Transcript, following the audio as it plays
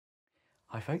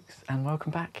Hi folks, and welcome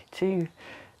back to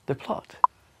the plot.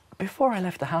 Before I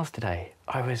left the house today,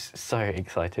 I was so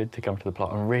excited to come to the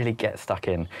plot and really get stuck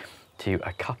in to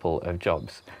a couple of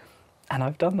jobs. And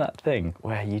I've done that thing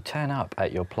where you turn up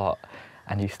at your plot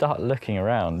and you start looking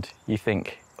around. You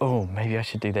think, oh, maybe I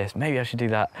should do this, maybe I should do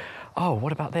that. Oh,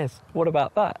 what about this? What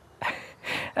about that?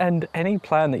 And any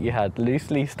plan that you had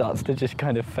loosely starts to just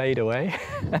kind of fade away.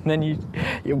 And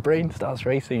then your brain starts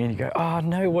racing and you go, oh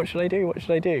no, what should I do? What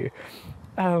should I do?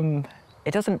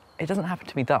 It doesn't happen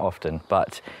to me that often,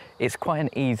 but it's quite an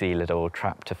easy little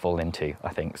trap to fall into, I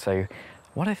think. So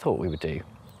what I thought we would do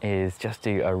is just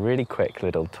do a really quick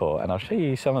little tour, and I'll show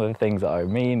you some of the things that I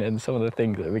mean and some of the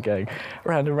things that were going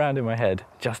round and round in my head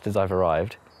just as I've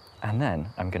arrived. And then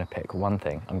I'm going to pick one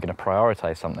thing. I'm going to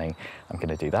prioritize something. I'm going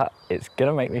to do that. It's going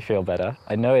to make me feel better.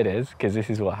 I know it is, because this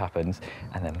is what happens.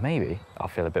 And then maybe I'll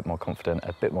feel a bit more confident,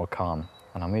 a bit more calm,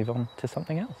 and I'll move on to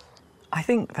something else. I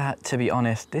think that, to be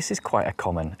honest, this is quite a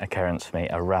common occurrence for me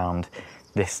around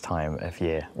this time of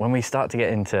year. When we start to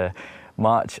get into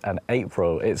March and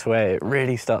April, it's where it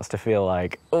really starts to feel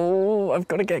like, oh, I've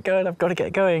got to get going, I've got to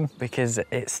get going. Because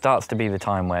it starts to be the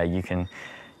time where you can,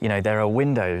 you know, there are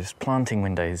windows, planting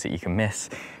windows that you can miss.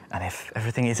 And if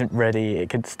everything isn't ready, it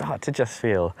can start to just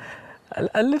feel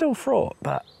a little fraught.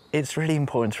 But it's really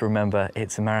important to remember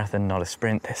it's a marathon, not a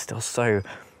sprint. There's still so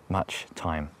much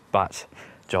time. But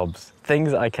jobs,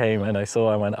 things that I came and I saw,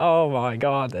 I went, oh my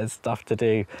God, there's stuff to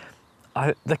do.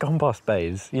 The compost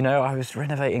bays, you know, I was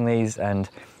renovating these and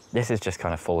this has just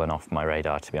kind of fallen off my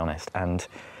radar, to be honest. And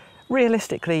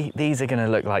realistically, these are going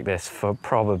to look like this for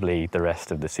probably the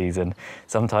rest of the season.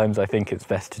 Sometimes I think it's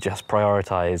best to just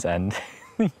prioritize and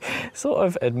sort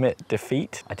of admit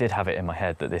defeat. I did have it in my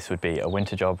head that this would be a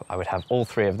winter job. I would have all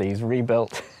three of these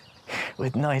rebuilt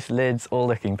with nice lids, all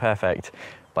looking perfect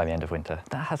by the end of winter.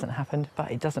 That hasn't happened, but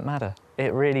it doesn't matter.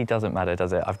 It really doesn't matter,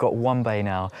 does it? I've got one bay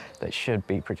now that should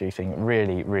be producing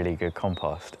really, really good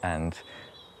compost, and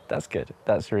that's good.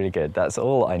 That's really good. That's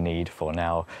all I need for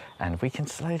now, and we can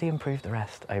slowly improve the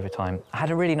rest over time. I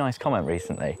had a really nice comment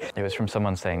recently. It was from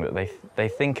someone saying that they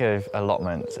think of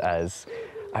allotments as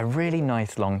a really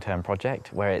nice long-term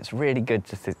project where it's really good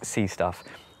to see stuff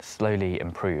slowly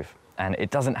improve. And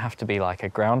it doesn't have to be like a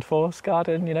ground force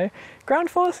garden, you know? Ground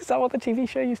force, is that what the TV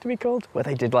show used to be called? Where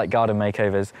they did like garden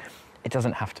makeovers. It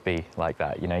doesn't have to be like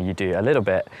that, you know? You do a little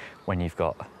bit when you've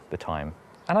got the time.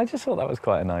 And I just thought that was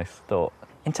quite a nice thought.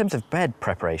 In terms of bed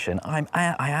preparation, I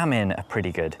am in a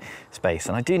pretty good space,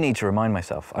 and I do need to remind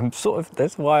myself.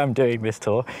 That's why I'm doing this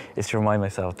tour, is to remind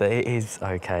myself that it is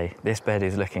okay. This bed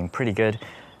is looking pretty good.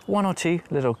 One or two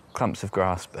little clumps of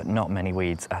grass, but not many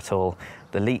weeds at all.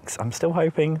 The leeks, I'm still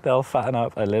hoping they'll fatten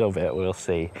up a little bit, we'll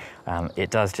see. It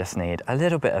does just need a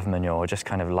little bit of manure, just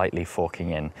kind of lightly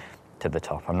forking in to the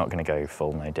top. I'm not going to go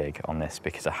full no dig on this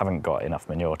because I haven't got enough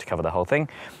manure to cover the whole thing.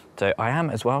 So I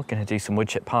am as well going to do some wood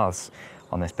chip paths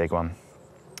on this big one,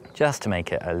 just to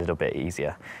make it a little bit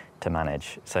easier to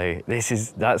manage. So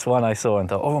that's one I saw and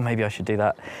thought, oh, maybe I should do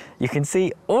that. You can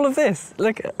see all of this,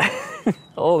 look at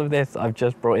all of this I've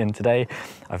just brought in today,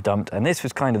 I've dumped, and this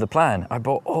was kind of the plan. I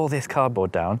brought all this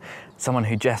cardboard down. Someone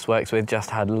who Jess works with just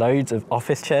had loads of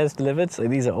office chairs delivered, so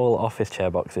these are all office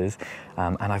chair boxes,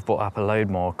 and I've brought up a load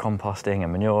more composting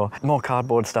and manure, more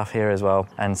cardboard stuff here as well.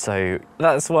 And so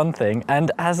that's one thing.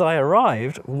 And as I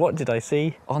arrived, what did I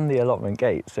see? On the allotment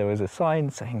gates there was a sign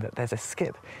saying that there's a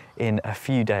skip in a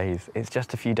few days. It's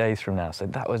just a few days from now. So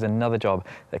that was another job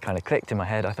that kind of clicked in my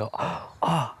head. I thought,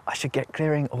 oh, I should get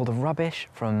clearing all the rubbish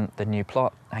from the new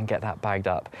plot and get that bagged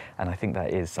up. And I think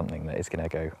that is something that is going to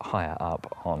go higher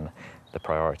up on the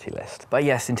priority list. But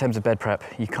yes, in terms of bed prep,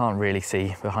 you can't really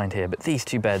see behind here, but these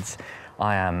two beds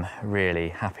I am really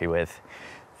happy with.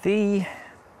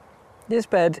 This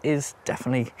bed is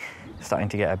definitely starting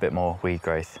to get a bit more weed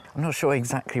growth. I'm not sure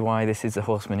exactly why. This is the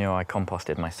horse manure I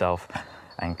composted myself,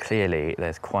 and clearly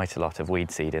there's quite a lot of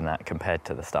weed seed in that compared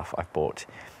to the stuff I've bought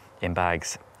in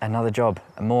bags. Another job,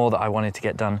 more that I wanted to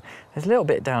get done. There's a little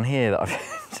bit down here that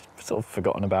I've sort of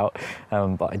forgotten about,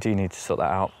 but I do need to sort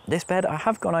that out. This bed I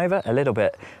have gone over a little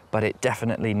bit, but it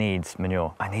definitely needs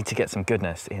manure. I need to get some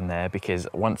goodness in there because,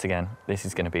 once again, this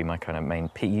is going to be my kind of main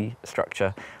pea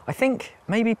structure. I think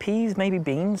maybe peas, maybe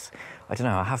beans. I don't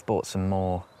know, I have bought some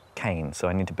more cane, so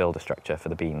I need to build a structure for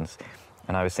the beans.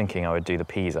 And I was thinking I would do the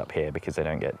peas up here because they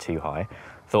don't get too high.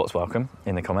 Thoughts welcome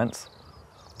in the comments.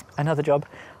 Another job,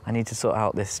 I need to sort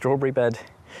out this strawberry bed.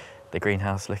 The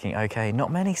greenhouse looking okay.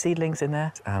 Not many seedlings in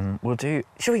there.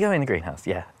 Shall we go in the greenhouse?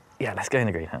 Yeah, let's go in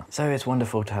the greenhouse. So it's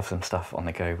wonderful to have some stuff on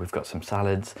the go. We've got some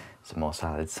salads, some more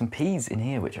salads, some peas in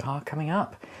here, which are coming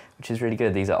up, which is really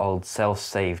good. These are old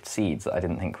self-saved seeds that I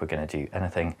didn't think were going to do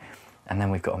anything. And then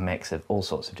we've got a mix of all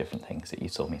sorts of different things that you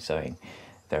saw me sowing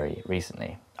very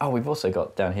recently. Oh, we've also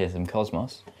got down here some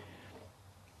cosmos.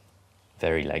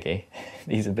 Very leggy.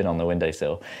 These have been on the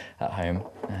windowsill at home,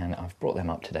 and I've brought them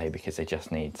up today because they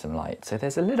just need some light. So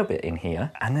there's a little bit in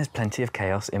here, and there's plenty of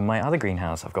chaos in my other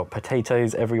greenhouse. I've got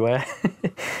potatoes everywhere,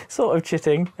 sort of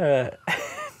chitting,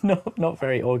 not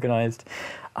very organised.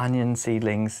 Onion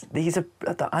seedlings.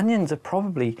 The onions are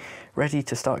probably ready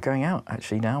to start going out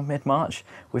actually now, mid-March.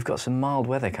 We've got some mild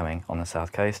weather coming on the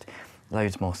south coast.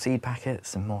 Loads more seed packets,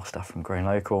 some more stuff from Grown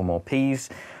Local, more peas.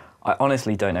 I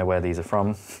honestly don't know where these are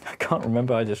from. I can't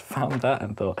remember, I just found that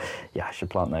and thought, yeah, I should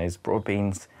plant those. Broad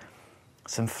beans,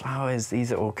 some flowers.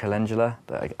 These are all calendula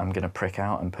that I'm gonna prick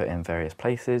out and put in various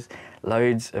places.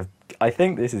 Loads of, I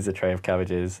think this is a tray of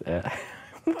cabbages.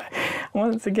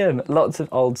 Once again, lots of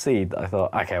old seed that I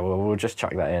thought, okay, well, we'll just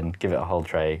chuck that in, give it a whole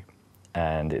tray,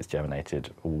 and it's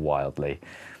germinated wildly.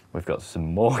 We've got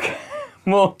some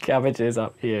more cabbages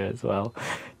up here as well.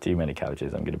 Too many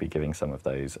cabbages. I'm gonna be giving some of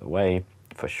those away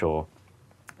for sure.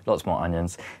 Lots more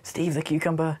onions. Steve the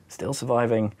cucumber, still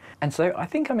surviving. And so I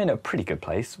think I'm in a pretty good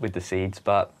place with the seeds,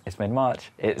 but it's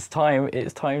mid-March. It's time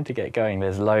to get going.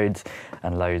 There's loads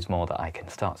and loads more that I can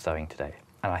start sowing today.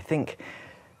 And I think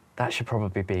that should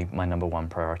probably be my #1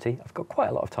 priority. I've got quite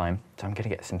a lot of time, so I'm gonna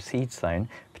get some seeds sown,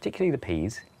 particularly the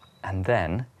peas, and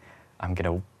then I'm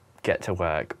gonna get to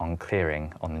work on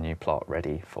clearing on the new plot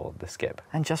ready for the skip.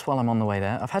 And just while I'm on the way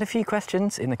there, I've had a few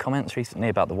questions in the comments recently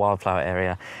about the wildflower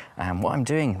area and what I'm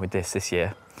doing with this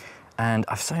year. And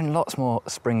I've sown lots more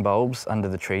spring bulbs under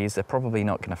the trees. They're probably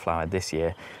not going to flower this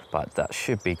year, but that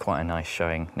should be quite a nice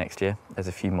showing next year. There's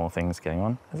a few more things going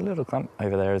on. There's a little clump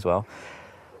over there as well.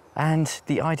 And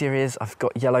the idea is I've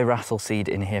got yellow rattle seed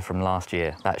in here from last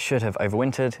year. That should have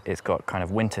overwintered. It's got kind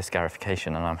of winter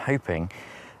scarification, and I'm hoping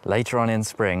later on in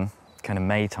spring, kind of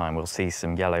May time, we'll see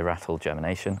some yellow rattle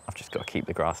germination. I've just got to keep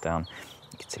the grass down.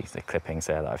 You can see the clippings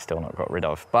there that I've still not got rid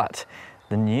of. But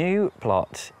the new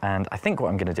plot, and I think what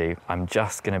I'm going to do, I'm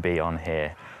just going to be on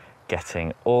here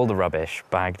getting all the rubbish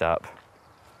bagged up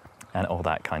and all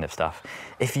that kind of stuff.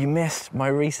 If you missed my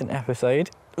recent episode,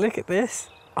 look at this.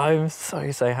 I'm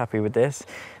so happy with this.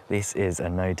 This is a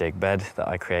no-dig bed that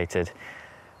I created,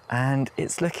 and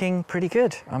it's looking pretty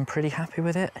good. I'm pretty happy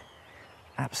with it.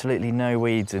 Absolutely no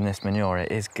weeds in this manure.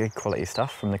 It is good quality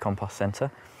stuff from the compost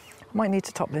centre. Might need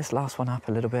to top this last one up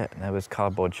a little bit. There was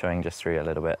cardboard showing just through a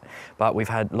little bit, but we've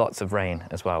had lots of rain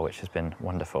as well, which has been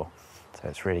wonderful. So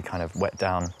it's really kind of wet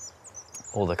down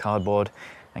all the cardboard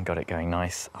and got it going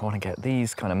nice. I want to get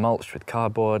these kind of mulched with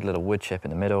cardboard, little wood chip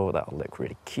in the middle. That'll look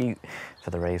really cute for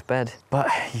the raised bed. But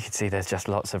you can see there's just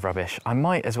lots of rubbish. I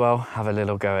might as well have a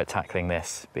little go at tackling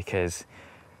this because,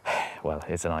 well,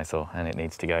 it's an eyesore and it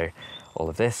needs to go. All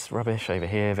of this rubbish over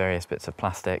here, various bits of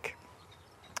plastic.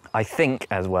 I think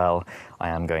as well, I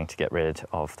am going to get rid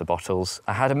of the bottles.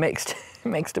 I had a mixed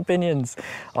opinions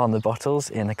on the bottles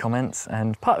in the comments,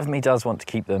 and part of me does want to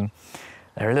keep them.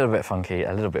 They're a little bit funky,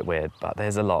 a little bit weird, but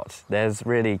there's a lot. There's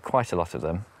really quite a lot of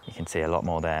them. You can see a lot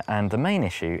more there. And the main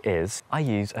issue is I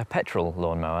use a petrol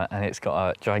lawnmower, and it's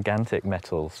got a gigantic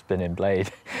metal spinning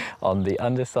blade on the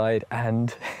underside.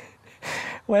 And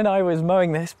when I was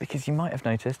mowing this, because you might have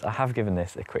noticed, I have given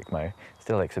this a quick mow.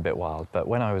 Still looks a bit wild, but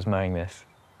when I was mowing this,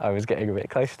 I was getting a bit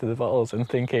close to the bottles and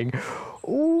thinking,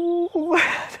 ooh,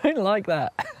 I don't like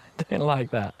that. I don't like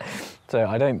that. So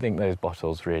I don't think those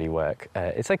bottles really work.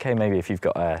 It's okay maybe if you've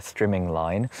got a strimming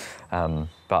line,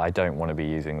 but I don't want to be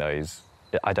using those.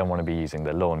 I don't want to be using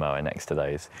the lawnmower next to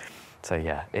those. So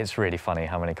yeah, it's really funny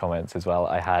how many comments as well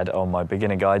I had on my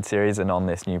beginner guide series and on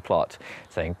this new plot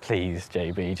saying, please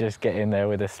JB, just get in there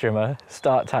with a strimmer,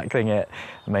 start tackling it,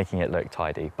 making it look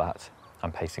tidy. But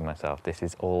I'm pacing myself. This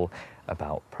is all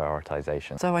about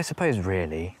prioritization. So I suppose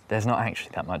really there's not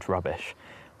actually that much rubbish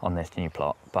on this new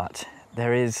plot, but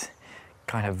there is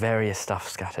kind of various stuff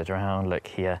scattered around. Look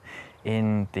here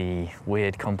in the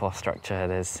weird compost structure,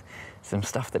 there's some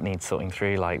stuff that needs sorting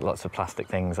through, like lots of plastic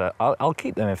things. I'll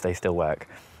keep them if they still work,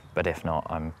 but if not,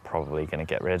 I'm probably going to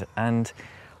get rid. And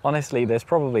honestly, there's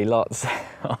probably lots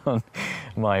on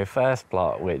my first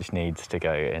plot which needs to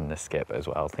go in the skip as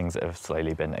well, things that have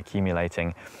slowly been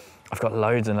accumulating. I've got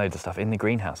loads and loads of stuff in the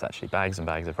greenhouse, actually, bags and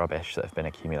bags of rubbish that have been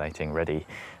accumulating ready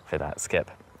for that skip.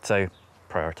 So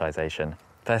prioritization.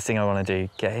 First thing I want to do,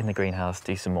 get in the greenhouse,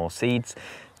 do some more seeds,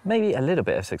 maybe a little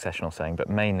bit of successional sowing, but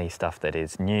mainly stuff that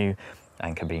is new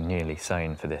and can be newly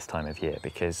sown for this time of year,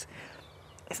 because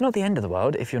it's not the end of the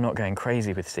world if you're not going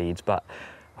crazy with seeds, but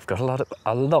I've got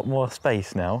a lot more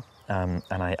space now, and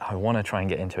I want to try and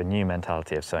get into a new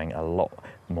mentality of sowing a lot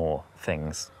more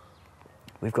things.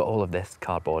 We've got all of this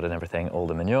cardboard and everything, all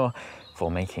the manure for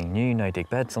making new no-dig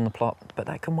beds on the plot, but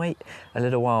that can wait a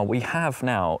little while. We have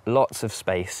now lots of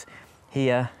space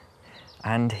here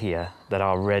and here that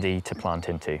are ready to plant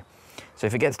into. So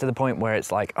if it gets to the point where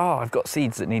it's like, oh, I've got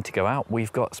seeds that need to go out,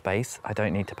 we've got space, I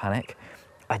don't need to panic.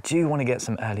 I do want to get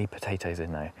some early potatoes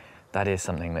in though. That is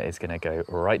something that is going to go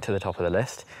right to the top of the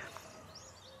list.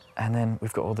 And then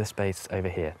we've got all this space over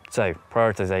here. So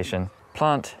prioritization,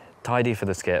 plant, tidy for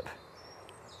the skip,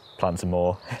 plant some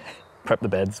more, prep the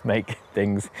beds, make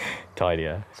things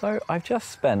tidier. So I've just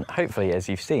spent, hopefully as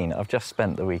you've seen, I've just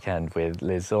spent the weekend with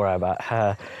Liz Zora at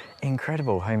her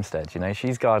incredible homestead. You know,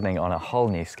 she's gardening on a whole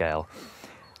new scale.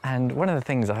 And one of the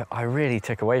things I really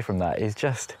took away from that is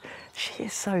just, she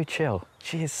is so chill.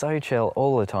 She is so chill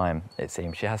all the time, it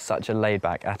seems. She has such a laid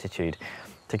back attitude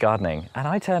to gardening. And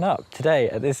I turn up today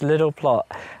at this little plot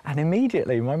and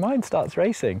immediately my mind starts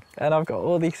racing and I've got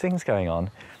all these things going on.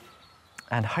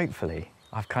 And hopefully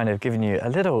I've kind of given you a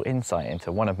little insight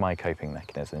into one of my coping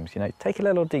mechanisms. You know, take a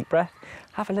little deep breath,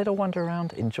 have a little wander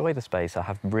around, enjoy the space I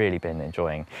have really been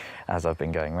enjoying as I've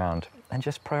been going around, and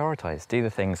just prioritize, do the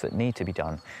things that need to be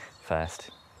done first.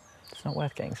 It's not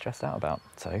worth getting stressed out about.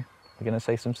 So we're going to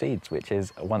sow some seeds, which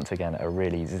is once again a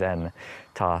really zen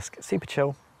task, super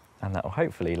chill, and that will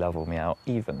hopefully level me out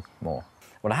even more.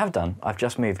 What I have done, I've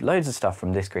just moved loads of stuff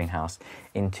from this greenhouse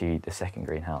into the second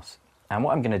greenhouse. And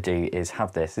what I'm going to do is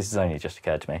have this has only just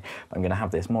occurred to me, but I'm going to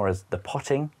have this more as the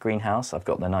potting greenhouse. I've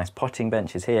got the nice potting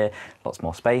benches here, lots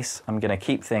more space. I'm going to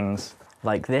keep things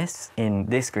like this in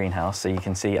this greenhouse, so you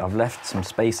can see I've left some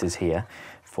spaces here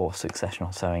for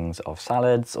successional sowings of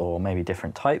salads or maybe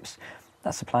different types.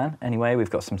 That's the plan. Anyway, we've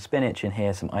got some spinach in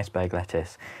here, some iceberg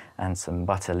lettuce and some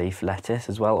butterleaf lettuce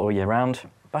as well all year round.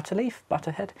 Butterleaf?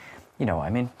 Butterhead? You know what I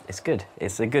mean. It's good.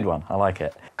 It's a good one. I like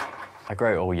it. I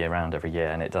grow it all year round every year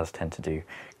and it does tend to do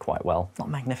quite well. Not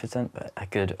magnificent, but a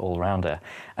good all-rounder.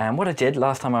 And what I did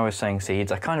last time I was sowing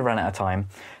seeds, I kind of ran out of time.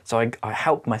 So I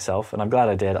helped myself, and I'm glad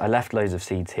I did. I left loads of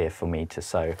seeds here for me to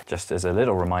sow, just as a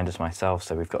little reminder to myself.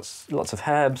 So we've got lots of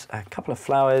herbs, a couple of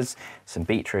flowers, some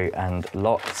beetroot, and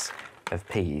lots of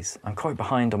peas. I'm quite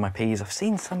behind on my peas. I've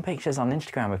seen some pictures on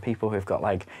Instagram of people who've got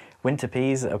like winter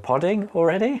peas that are podding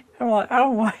already. I'm like,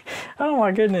 oh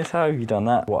my goodness, how have you done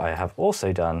that? What I have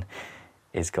also done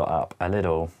is got up a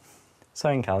little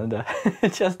sowing calendar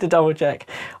just to double check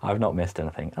I've not missed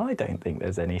anything. I don't think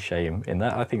there's any shame in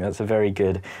that. I think that's a very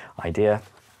good idea.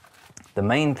 The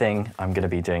main thing I'm going to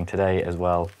be doing today as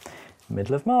well,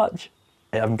 middle of March,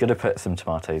 I'm going to put some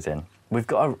tomatoes in. We've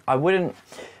got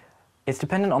it's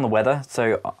dependent on the weather,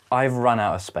 so I've run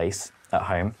out of space at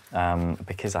home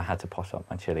because I had to pot up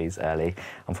my chilies early.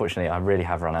 Unfortunately, I really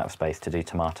have run out of space to do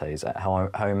tomatoes at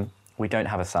home. We don't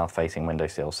have a south-facing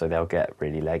windowsill, so they'll get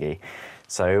really leggy.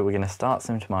 So we're going to start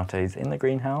some tomatoes in the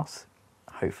greenhouse.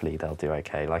 Hopefully they'll do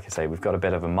okay. Like I say, we've got a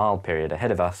bit of a mild period ahead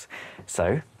of us. So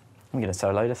I'm going to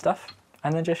sow a load of stuff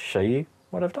and then just show you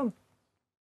what I've done.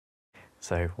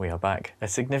 So we are back. A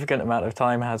significant amount of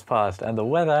time has passed and the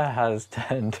weather has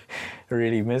turned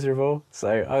really miserable.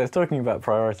 So I was talking about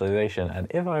prioritization, and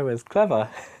if I was clever,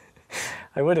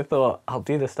 I would have thought I'll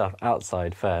do the stuff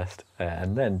outside first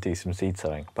and then do some seed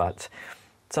sowing, but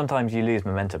sometimes you lose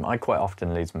momentum. I quite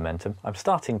often lose momentum. I'm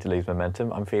starting to lose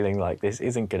momentum. I'm feeling like this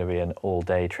isn't going to be an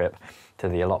all-day trip to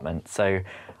the allotment. So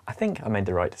I think I made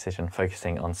the right decision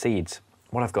focusing on seeds.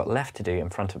 What I've got left to do in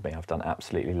front of me, I've done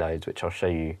absolutely loads, which I'll show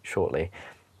you shortly.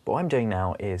 But what I'm doing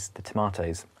now is the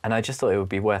tomatoes. And I just thought it would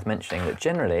be worth mentioning that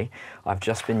generally I've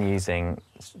just been using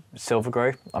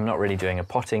Silvergrow. I'm not really doing a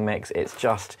potting mix. It's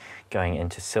just going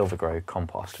into Silvergrow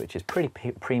compost, which is pretty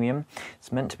premium.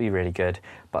 It's meant to be really good.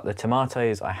 But the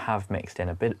tomatoes, I have mixed in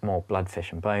a bit more blood,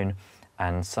 fish and bone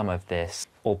and some of this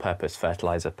all-purpose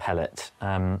fertilizer pellet.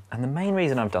 And the main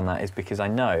reason I've done that is because I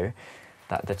know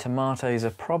that the tomatoes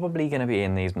are probably going to be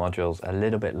in these modules a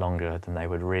little bit longer than they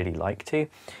would really like to.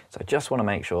 So I just want to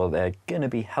make sure they're going to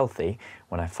be healthy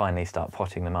when I finally start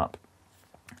potting them up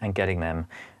and getting them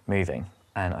moving.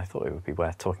 And I thought it would be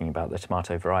worth talking about the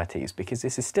tomato varieties because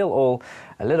this is still all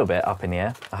a little bit up in the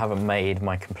air. I haven't made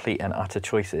my complete and utter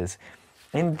choices.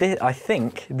 I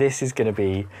think this is going to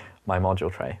be my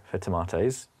module tray for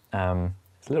tomatoes.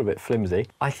 It's a little bit flimsy.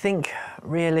 I think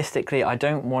realistically I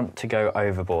don't want to go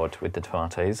overboard with the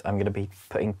tomatoes. I'm going to be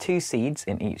putting 2 seeds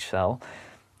in each cell.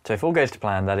 So if all goes to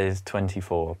plan, that is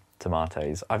 24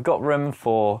 tomatoes. I've got room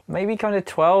for maybe kind of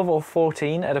 12 or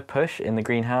 14 at a push in the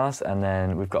greenhouse, and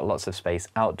then we've got lots of space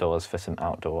outdoors for some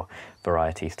outdoor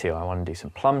varieties too. I want to do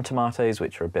some plum tomatoes,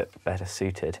 which are a bit better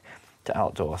suited to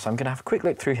outdoor. So I'm going to have a quick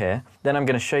look through here. Then I'm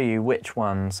going to show you which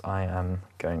ones I am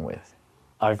going with.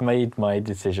 I've made my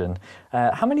decision.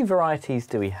 How many varieties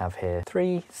do we have here?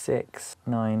 3, 6,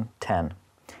 9, 10.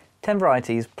 10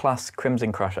 varieties plus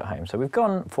Crimson Crush at home. So we've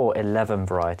gone for 11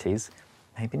 varieties.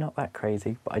 Maybe not that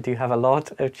crazy, but I do have a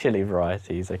lot of chili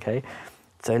varieties, okay?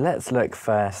 So let's look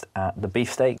first at the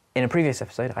beefsteak. In a previous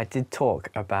episode, I did talk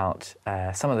about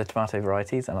some of the tomato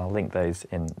varieties, and I'll link those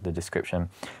in the description.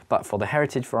 But for the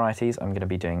heritage varieties, I'm going to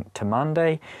be doing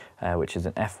Tomande, which is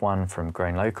an F1 from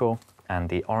Grown Local, and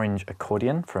the orange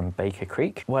Accordion from Baker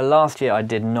Creek. Well, last year I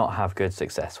did not have good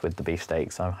success with the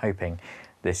beefsteak, so I'm hoping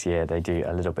this year they do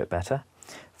a little bit better.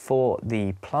 For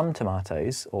the plum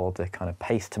tomatoes, or the kind of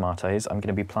paste tomatoes, I'm going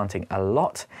to be planting a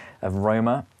lot of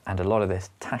Roma and a lot of this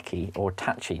Tachi or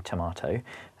Tachi tomato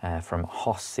from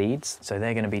Hoss Seeds. So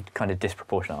they're going to be kind of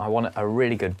disproportionate. I want a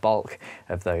really good bulk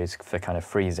of those for kind of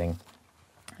freezing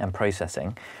and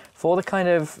processing. For the kind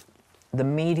of the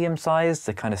medium size,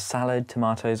 the kind of salad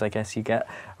tomatoes I guess you get,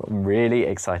 I'm really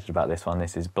excited about this one.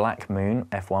 This is Black Moon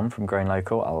F1 from Grown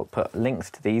Local. I'll put links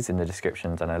to these in the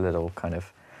descriptions and a little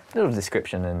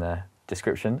description in the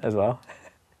description as well.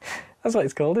 That's what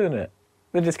it's called, isn't it?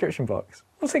 The description box.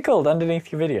 What's it called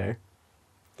underneath your video?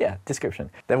 Yeah, description.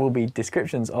 There will be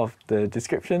descriptions of the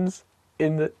descriptions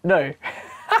in the... No.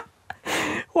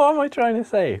 What am I trying to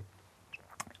say?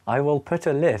 I will put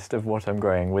a list of what I'm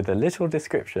growing with a little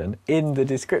description in the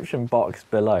description box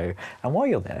below. And while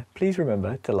you're there, please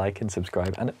remember to like and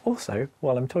subscribe. And also,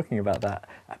 while I'm talking about that,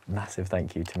 a massive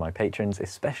thank you to my patrons,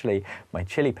 especially my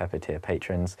chili pepper tier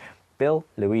patrons, Bill,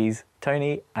 Louise,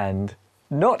 Tony, and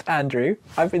not Andrew.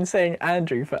 I've been saying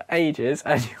Andrew for ages,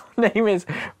 and your name is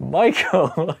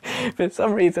Michael. For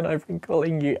some reason, I've been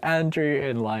calling you Andrew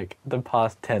in like the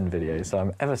past 10 videos, so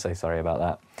I'm ever so sorry about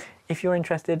that. If you're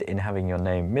interested in having your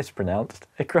name mispronounced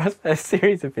across a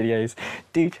series of videos,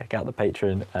 do check out the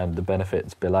Patreon and the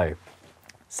benefits below.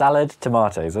 Salad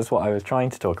tomatoes, that's what I was trying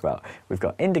to talk about. We've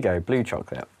got Indigo Blue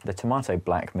Chocolate, the Tomato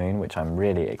Black Moon, which I'm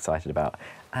really excited about,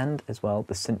 and as well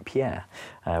the Saint Pierre,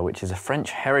 which is a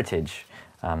French heritage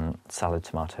salad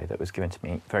tomato that was given to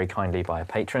me very kindly by a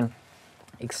patron.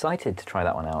 Excited to try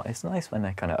that one out. It's nice when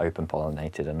they're kind of open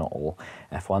pollinated and not all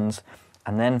F1s.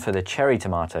 And then for the cherry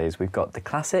tomatoes, we've got the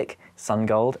classic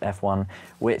Sungold F1,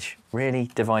 which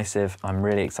really divisive. I'm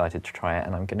really excited to try it,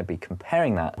 and I'm going to be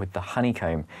comparing that with the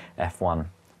Honeycomb F1.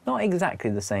 Not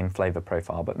exactly the same flavour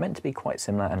profile, but meant to be quite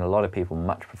similar, and a lot of people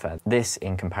much prefer this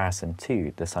in comparison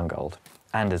to the Sungold,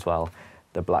 and as well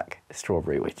the black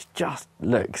strawberry, which just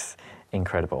looks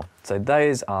incredible. So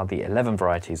those are the 11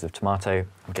 varieties of tomato.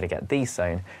 I'm going to get these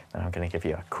sown, and I'm going to give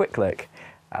you a quick look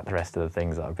at the rest of the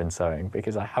things that I've been sowing,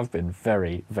 because I have been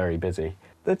very, very busy.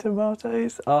 The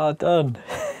tomatoes are done.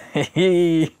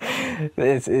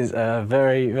 This is a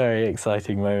very, very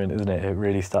exciting moment, isn't it? It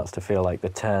really starts to feel like the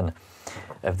turn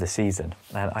of the season.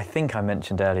 And I think I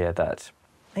mentioned earlier that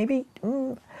maybe,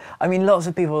 I mean, lots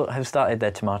of people have started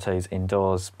their tomatoes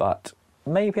indoors, but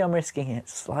maybe I'm risking it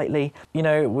slightly. You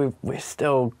know, we're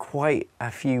still quite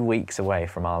a few weeks away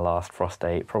from our last frost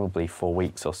date, probably 4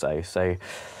 weeks or so. So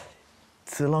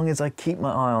long as I keep my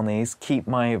eye on these, keep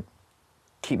my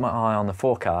eye on the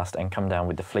forecast and come down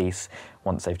with the fleece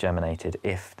once they've germinated,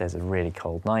 if there's a really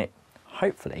cold night,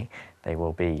 hopefully they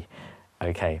will be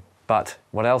okay. But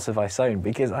what else have I sown?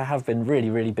 Because I have been really,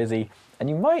 really busy, and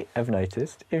you might have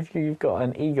noticed, if you've got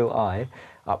an eagle eye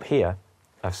up here,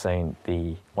 I've sown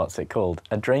the, what's it called?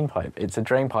 A drain pipe. It's a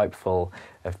drain pipe full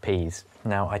of peas.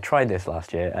 Now, I tried this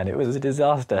last year and it was a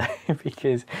disaster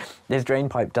because this drain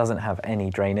pipe doesn't have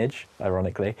any drainage,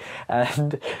 ironically.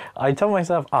 And I told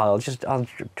myself, oh, I'll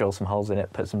drill some holes in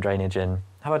it, put some drainage in.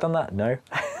 Have I done that? No,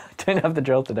 I don't have the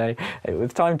drill today. It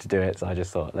was time to do it, so I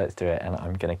just thought, let's do it. And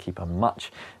I'm gonna keep a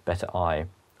much better eye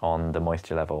on the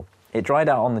moisture level. It dried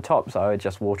out on the top, so I would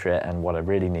just water it, and what I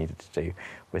really needed to do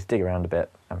was dig around a bit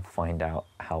and find out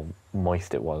how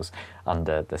moist it was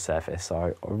under the surface.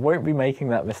 So I won't be making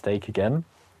that mistake again,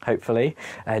 hopefully.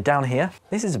 Down here,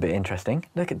 this is a bit interesting.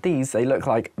 Look at these, they look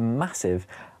like massive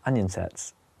onion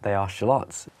sets. They are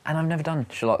shallots, and I've never done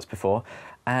shallots before,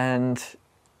 and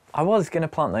I was going to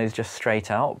plant those just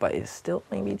straight out, but it's still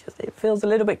maybe just, it feels a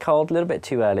little bit cold, a little bit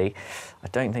too early. I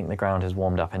don't think the ground has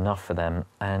warmed up enough for them,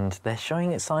 and they're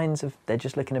showing signs of, they're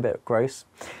just looking a bit gross.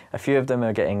 A few of them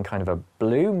are getting kind of a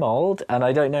blue mold, and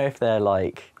I don't know if they're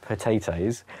like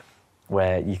potatoes,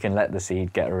 where you can let the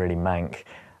seed get really mank.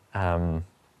 I'm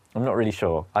not really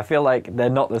sure. I feel like they're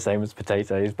not the same as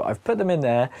potatoes, but I've put them in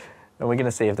there, and we're going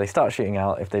to see if they start shooting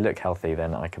out. If they look healthy,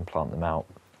 then I can plant them out.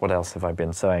 What else have I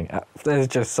been sowing? There's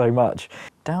just so much.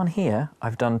 Down here,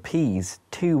 I've done peas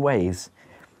 2 ways.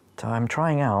 So I'm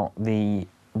trying out the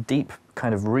deep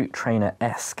kind of root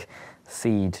trainer-esque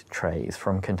seed trays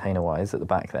from Container Wise at the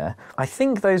back there. I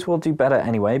think those will do better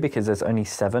anyway because there's only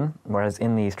 7, whereas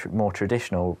in these more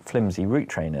traditional flimsy root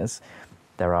trainers,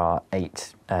 there are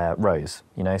 8 rows,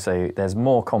 you know, so there's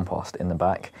more compost in the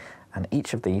back, and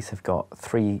each of these have got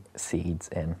 3 seeds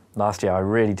in. Last year I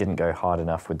really didn't go hard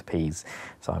enough with the peas,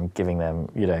 so I'm giving them,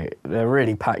 you know, they're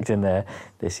really packed in there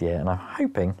this year, and I'm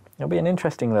hoping it'll be an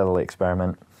interesting little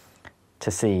experiment to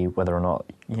see whether or not,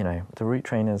 you know, the root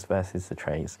trainers versus the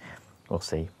trays. We'll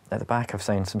see. At the back I've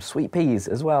sown some sweet peas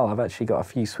as well. I've actually got a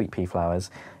few sweet pea flowers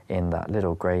in that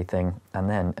little grey thing. And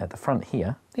then at the front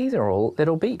here, these are all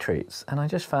little beetroots. And I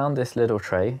just found this little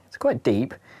tray. It's quite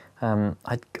deep.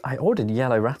 I ordered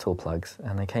yellow rattle plugs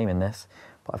and they came in this.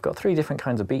 But I've got 3 different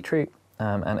kinds of beetroot.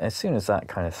 And as soon as that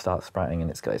kind of starts sprouting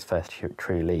and it's got its first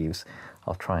true leaves,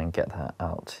 I'll try and get that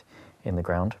out in the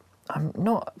ground. I'm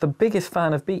not the biggest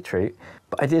fan of beetroot,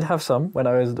 but I did have some when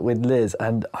I was with Liz,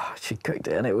 and she cooked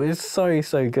it and it was so,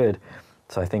 so good.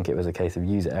 So I think it was a case of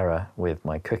user error with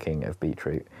my cooking of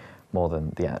beetroot more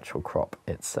than the actual crop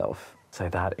itself. So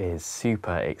that is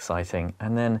super exciting.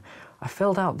 And then I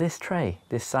filled out this tray,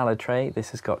 this salad tray. This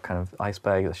has got kind of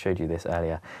iceberg, I showed you this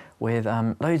earlier, with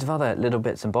loads of other little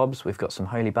bits and bobs. We've got some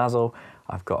holy basil.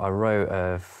 I've got a row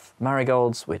of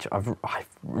marigolds, which I've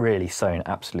really sown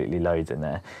absolutely loads in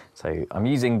there. So I'm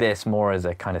using this more as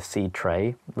a kind of seed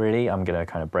tray, really. I'm gonna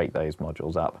kind of break those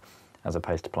modules up as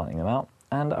opposed to planting them out.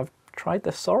 And I've tried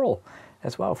the sorrel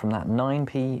as well from that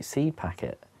 9p seed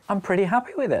packet. I'm pretty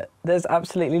happy with it. There's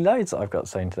absolutely loads that I've got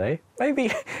sown today.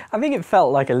 Maybe, I think it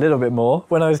felt like a little bit more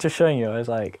when I was just showing you. I was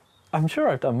like, I'm sure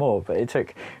I've done more, but it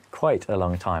took quite a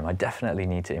long time. I definitely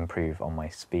need to improve on my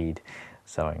speed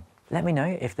sowing. Let me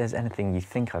know if there's anything you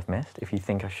think I've missed, if you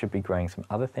think I should be growing some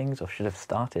other things or should have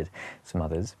started some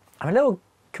others. I'm a little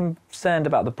concerned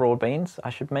about the broad beans. I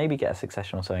should maybe get a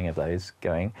successional sowing of those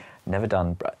going. Never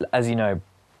done, as you know,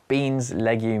 beans,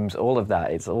 legumes, all of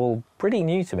that, it's all pretty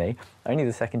new to me. Only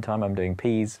the second time I'm doing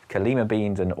peas, Kalima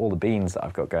beans, and all the beans that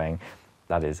I've got going,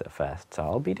 that is at first. So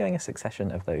I'll be doing a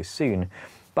succession of those soon.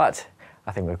 But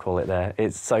I think we'll call it there.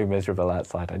 It's so miserable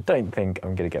outside. I don't think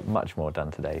I'm going to get much more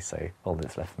done today. So all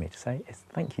that's left for me to say is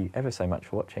thank you ever so much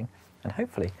for watching. And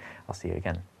hopefully I'll see you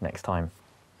again next time.